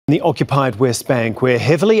In the occupied West Bank, where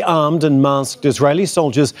heavily armed and masked Israeli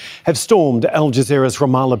soldiers have stormed Al Jazeera's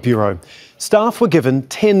Ramallah bureau. Staff were given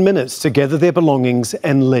 10 minutes to gather their belongings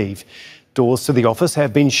and leave. Doors to the office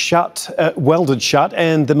have been welded shut,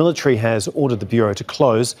 and the military has ordered the bureau to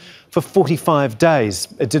close for 45 days.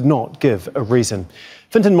 It did not give a reason.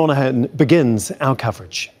 Fintan Monaghan begins our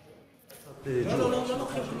coverage.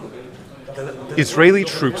 Israeli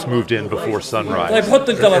troops moved in before sunrise.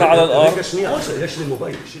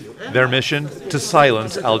 Their mission? To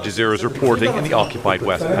silence Al Jazeera's reporting in the occupied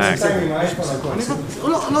West Bank.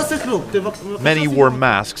 Many wore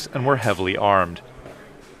masks and were heavily armed.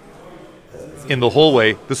 In the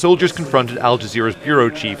hallway, the soldiers confronted Al Jazeera's bureau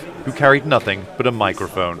chief, who carried nothing but a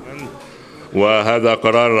microphone.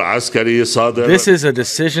 This is a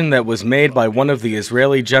decision that was made by one of the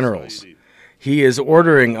Israeli generals. He is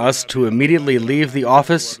ordering us to immediately leave the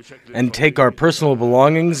office and take our personal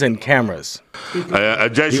belongings and cameras.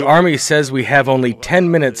 The army says we have only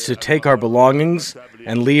 10 minutes to take our belongings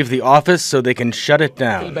and leave the office so they can shut it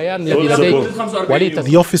down.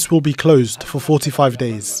 The office will be closed for 45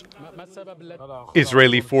 days.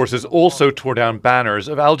 Israeli forces also tore down banners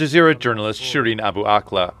of Al Jazeera journalist Shireen Abu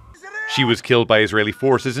Akleh. She was killed by Israeli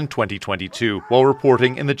forces in 2022 while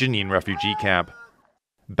reporting in the Jenin refugee camp.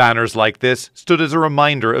 Banners like this stood as a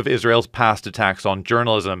reminder of Israel's past attacks on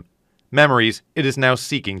journalism, memories it is now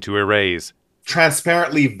seeking to erase.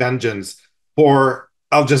 Transparently vengeance for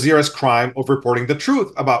Al Jazeera's crime of reporting the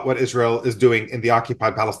truth about what Israel is doing in the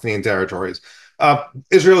occupied Palestinian territories.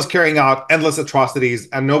 Israel is carrying out endless atrocities,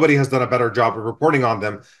 and nobody has done a better job of reporting on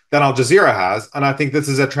them than Al Jazeera has. And I think this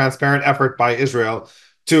is a transparent effort by Israel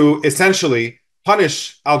to essentially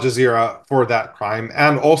punish Al Jazeera for that crime,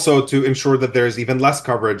 and also to ensure that there's even less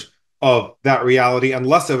coverage of that reality and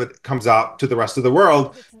less of it comes out to the rest of the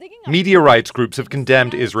world. Media rights groups have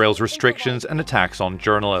condemned Israel's restrictions and attacks on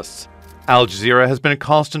journalists. Al Jazeera has been a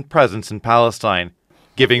constant presence in Palestine,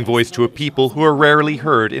 giving voice to a people who are rarely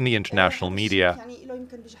heard in the international media.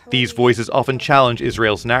 These voices often challenge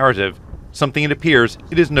Israel's narrative, something it appears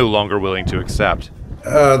it is no longer willing to accept.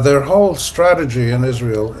 Their whole strategy in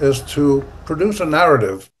Israel is to produce a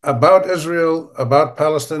narrative about Israel, about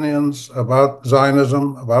Palestinians, about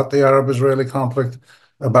Zionism, about the Arab-Israeli conflict,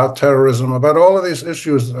 about terrorism, about all of these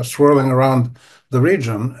issues swirling around the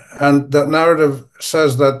region. And that narrative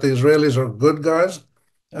says that the Israelis are good guys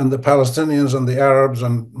and the Palestinians and the Arabs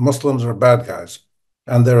and Muslims are bad guys,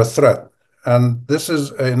 and they're a threat. And this is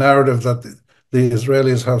a narrative that the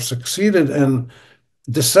Israelis have succeeded in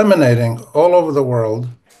disseminating all over the world.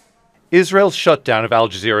 Israel's shutdown of Al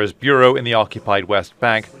Jazeera's bureau in the occupied West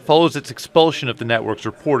Bank follows its expulsion of the network's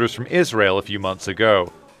reporters from Israel a few months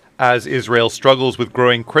ago. As Israel struggles with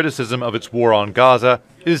growing criticism of its war on Gaza,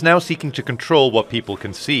 it is now seeking to control what people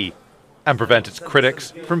can see and prevent its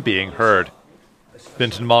critics from being heard.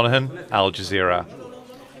 Fintan Monaghan, Al Jazeera.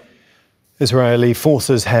 Israeli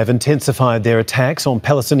forces have intensified their attacks on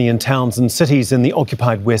Palestinian towns and cities in the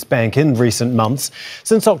occupied West Bank in recent months.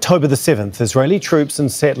 Since October the 7th, Israeli troops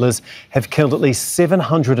and settlers have killed at least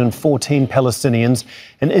 714 Palestinians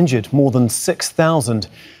and injured more than 6,000.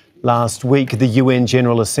 Last week, the UN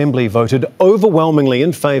General Assembly voted overwhelmingly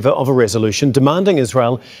in favour of a resolution demanding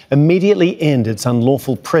Israel immediately end its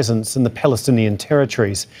unlawful presence in the Palestinian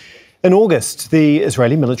territories. In August, the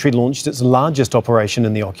Israeli military launched its largest operation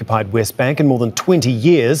in the occupied West Bank in more than 20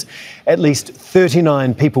 years. At least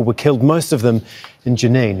 39 people were killed, most of them in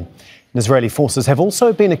Jenin. And Israeli forces have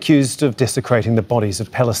also been accused of desecrating the bodies of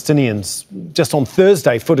Palestinians. Just on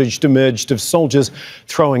Thursday, footage emerged of soldiers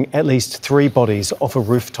throwing at least 3 bodies off a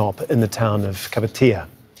rooftop in the town of Kabatia.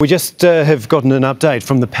 We just have gotten an update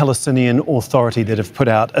from the Palestinian Authority that have put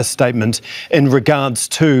out a statement in regards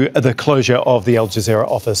to the closure of the Al Jazeera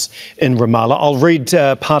office in Ramallah. I'll read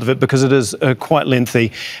part of it because it is quite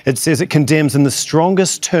lengthy. It says it condemns in the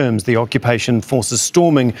strongest terms the occupation forces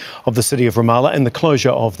storming of the city of Ramallah and the closure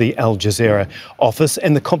of the Al Jazeera office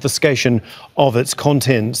and the confiscation of its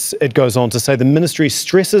contents. It goes on to say the ministry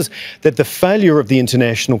stresses that the failure of the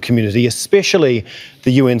international community, especially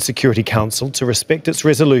the UN Security Council, to respect its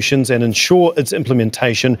resolutions and ensure its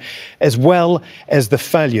implementation, as well as the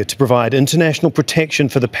failure to provide international protection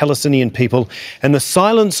for the Palestinian people and the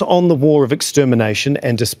silence on the war of extermination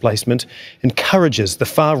and displacement, encourages the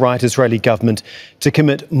far-right Israeli government to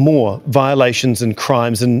commit more violations and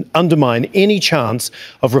crimes and undermine any chance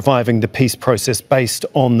of reviving the peace process based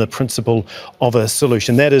on the principle of a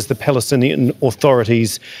solution. That is the Palestinian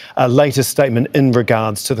Authority's latest statement in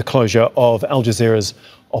regards to the closure of Al Jazeera's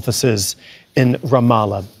offices in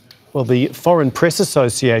Ramallah. Well, the Foreign Press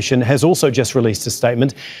Association has also just released a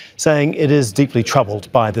statement saying it is deeply troubled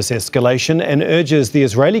by this escalation and urges the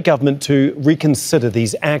Israeli government to reconsider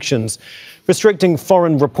these actions. Restricting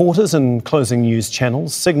foreign reporters and closing news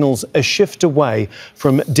channels signals a shift away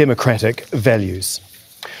from democratic values.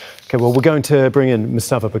 Okay, well, we're going to bring in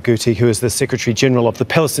Mustafa Barghouti, who is the Secretary General of the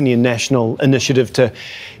Palestinian National Initiative, to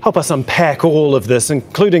help us unpack all of this,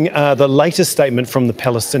 including the latest statement from the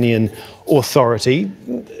Palestinian Authority.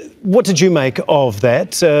 What did you make of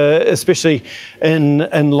that, especially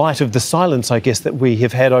in light of the silence, I guess, that we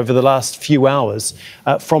have had over the last few hours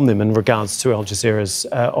from them in regards to Al Jazeera's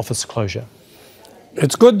office closure?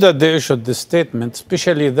 It's good that they issued this statement,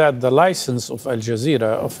 especially that the license of Al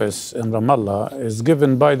Jazeera office in Ramallah is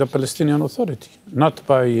given by the Palestinian Authority, not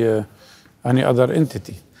by any other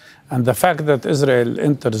entity. And the fact that Israel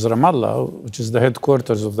enters Ramallah, which is the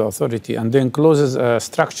headquarters of the authority, and then closes a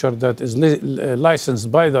structure that is licensed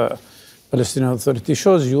by the Palestinian Authority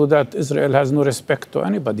shows you that Israel has no respect to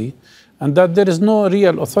anybody and that there is no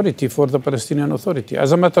real authority for the Palestinian Authority.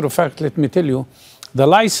 As a matter of fact, let me tell you, the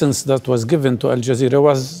license that was given to Al Jazeera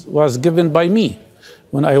was given by me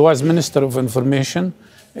when I was Minister of Information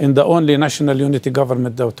in the only national unity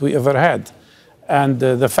government that we ever had. And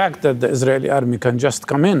the fact that the Israeli army can just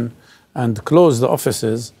come in and close the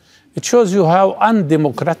offices, it shows you how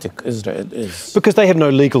undemocratic Israel is. Because they have no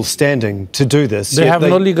legal standing to do this. They have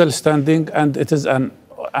no legal standing, and it is an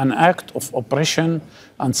act of oppression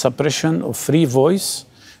and suppression of free voice.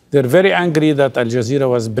 They're very angry that Al Jazeera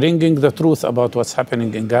was bringing the truth about what's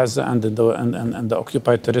happening in Gaza and the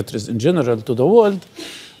occupied territories in general to the world,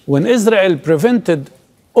 when Israel prevented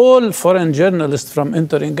all foreign journalists from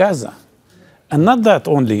entering Gaza. And not that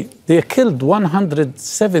only, they killed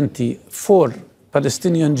 174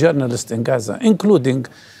 Palestinian journalists in Gaza, including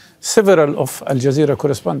several of Al Jazeera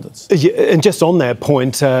correspondents. Yeah, and just on that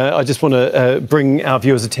point, I just want to bring our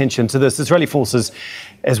viewers' attention to this. Israeli forces,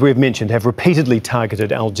 as we've mentioned, have repeatedly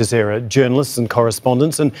targeted Al Jazeera journalists and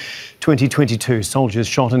correspondents. In 2022, soldiers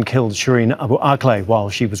shot and killed Shireen Abu Akleh while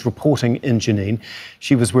she was reporting in Jenin.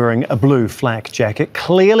 She was wearing a blue flak jacket,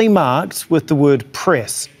 clearly marked with the word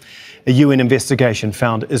press. A UN investigation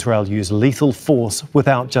found Israel used lethal force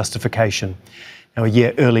without justification. Now, a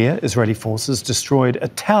year earlier, Israeli forces destroyed a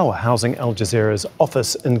tower housing Al Jazeera's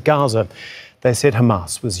office in Gaza. They said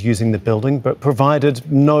Hamas was using the building but provided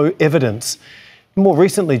no evidence. More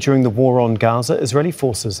recently, during the war on Gaza, Israeli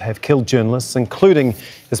forces have killed journalists, including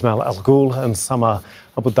Ismail Al-Ghul and Samar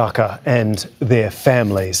Abu Dhaka and their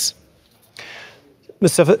families.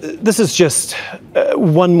 Mustafa, this is just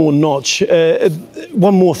one more notch,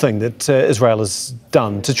 one more thing that Israel has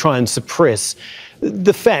done to try and suppress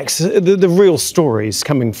the facts, the real stories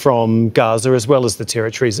coming from Gaza as well as the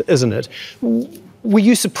territories, isn't it? Were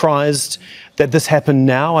you surprised that this happened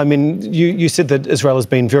now? I mean, you said that Israel has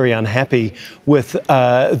been very unhappy with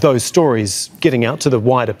those stories getting out to the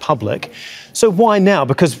wider public. So why now?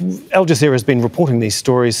 Because Al Jazeera has been reporting these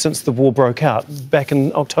stories since the war broke out back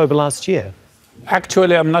in October last year.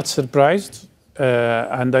 Actually, I'm not surprised,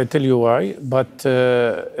 and I tell you why. But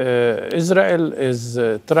Israel is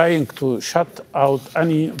trying to shut out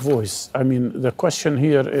any voice. I mean, the question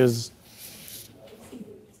here is,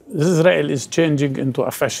 Israel is changing into a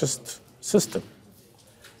fascist system,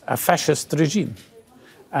 a fascist regime.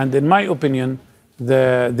 And in my opinion,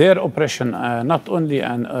 their oppression, not only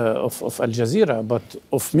of Al Jazeera, but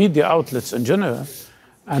of media outlets in general,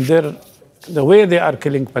 and the way they are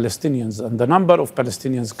killing Palestinians and the number of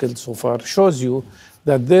Palestinians killed so far shows you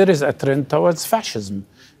that there is a trend towards fascism.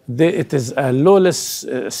 It is a lawless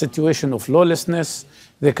situation of lawlessness.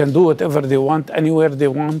 They can do whatever they want, anywhere they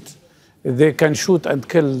want. They can shoot and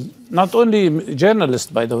kill not only journalists,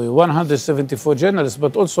 by the way, 174 journalists,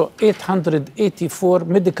 but also 884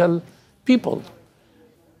 medical people.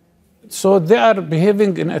 So they are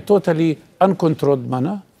behaving in a totally uncontrolled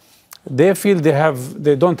manner. They feel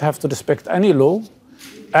they don't have to respect any law.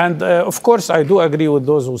 And of course, I do agree with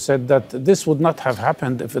those who said that this would not have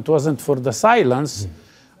happened if it wasn't for the silence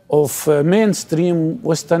of mainstream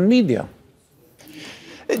Western media.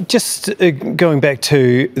 Just going back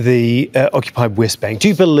to the occupied West Bank, do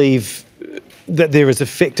you believe that there is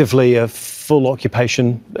effectively a full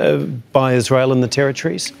occupation by Israel in the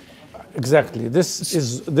territories? Exactly.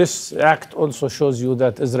 This act also shows you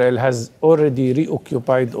that Israel has already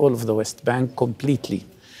reoccupied all of the West Bank completely.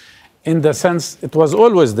 In the sense, it was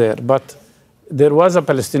always there, but there was a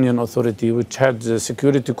Palestinian Authority which had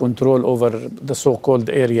security control over the so-called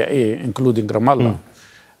Area A, including Ramallah.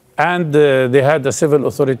 And they had a civil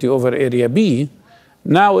authority over Area B.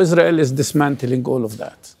 Now Israel is dismantling all of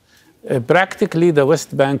that. Practically, the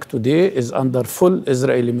West Bank today is under full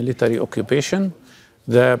Israeli military occupation.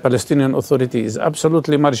 The Palestinian Authority is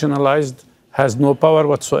absolutely marginalized, has no power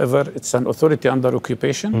whatsoever. It's an authority under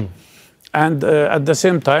occupation. And at the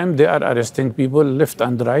same time, they are arresting people left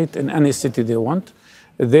and right in any city they want.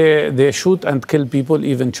 They shoot and kill people,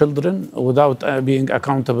 even children, without being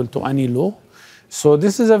accountable to any law. So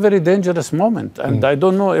this is a very dangerous moment. And I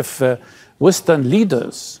don't know if Western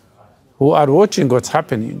leaders who are watching what's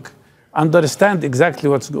happening understand exactly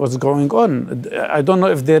what's going on. I don't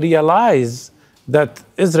know if they realize that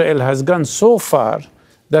Israel has gone so far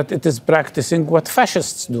that it is practicing what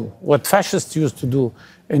fascists do, what fascists used to do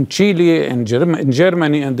in Chile, in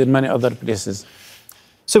Germany, and in many other places.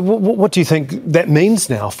 So what do you think that means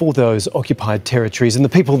now for those occupied territories and the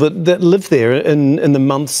people that live there in the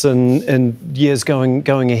months and years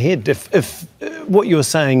going ahead? If what you're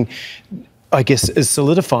saying, I guess, is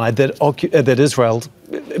solidified, that Israel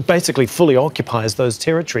basically fully occupies those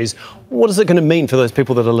territories, what is it going to mean for those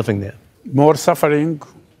people that are living there? More suffering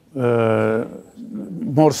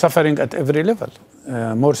at every level.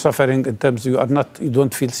 More suffering in terms you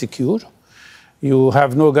don't feel secure. You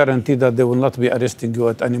have no guarantee that they will not be arresting you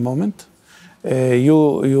at any moment.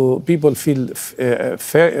 People feel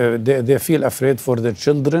they feel afraid for their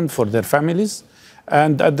children, for their families,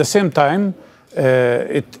 and at the same time,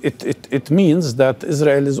 it means that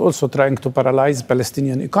Israel is also trying to paralyze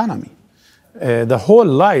Palestinian economy. The whole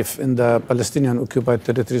life in the Palestinian occupied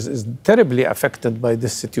territories is terribly affected by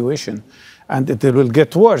this situation, and it will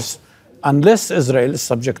get worse unless Israel is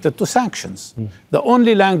subjected to sanctions. The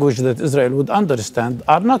only language that Israel would understand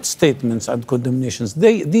are not statements and condemnations.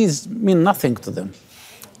 These mean nothing to them.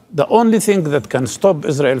 The only thing that can stop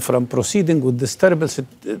Israel from proceeding with this terrible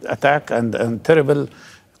attack and terrible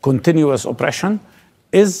continuous oppression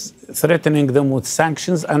is threatening them with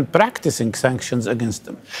sanctions and practicing sanctions against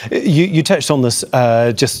them. You touched on this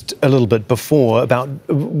just a little bit before about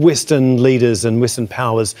Western leaders and Western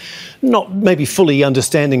powers not maybe fully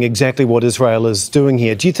understanding exactly what Israel is doing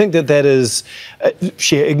here. Do you think that is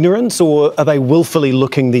sheer ignorance, or are they willfully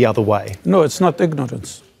looking the other way? No, it's not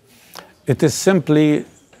ignorance. It is simply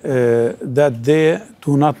that they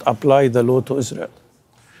do not apply the law to Israel.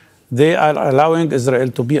 They are allowing Israel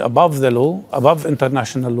to be above the law, above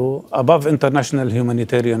international law, above international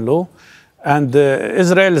humanitarian law, and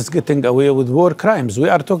Israel is getting away with war crimes. We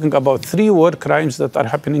are talking about 3 war crimes that are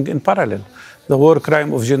happening in parallel. The war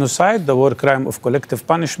crime of genocide, the war crime of collective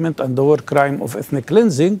punishment, and the war crime of ethnic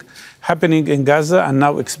cleansing happening in Gaza and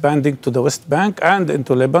now expanding to the West Bank and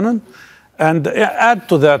into Lebanon. And add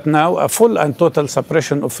to that now a full and total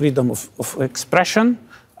suppression of freedom of expression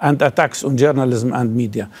and attacks on journalism and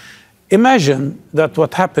media. Imagine that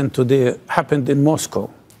what happened today happened in Moscow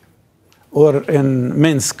or in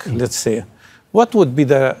Minsk, let's say. What would be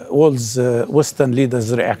the world's Western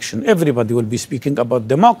leaders' reaction? Everybody will be speaking about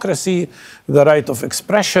democracy, the right of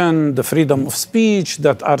expression, the freedom of speech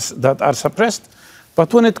that are suppressed.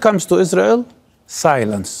 But when it comes to Israel,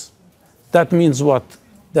 silence. That means what?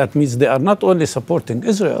 That means they are not only supporting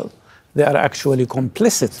Israel, they are actually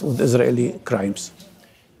complicit with Israeli crimes.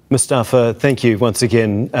 Mustafa, thank you once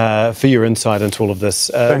again for your insight into all of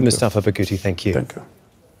this. Mustafa Barghouti, thank you. Thank you.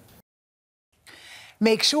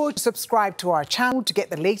 Make sure to subscribe to our channel to get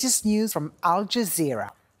the latest news from Al Jazeera.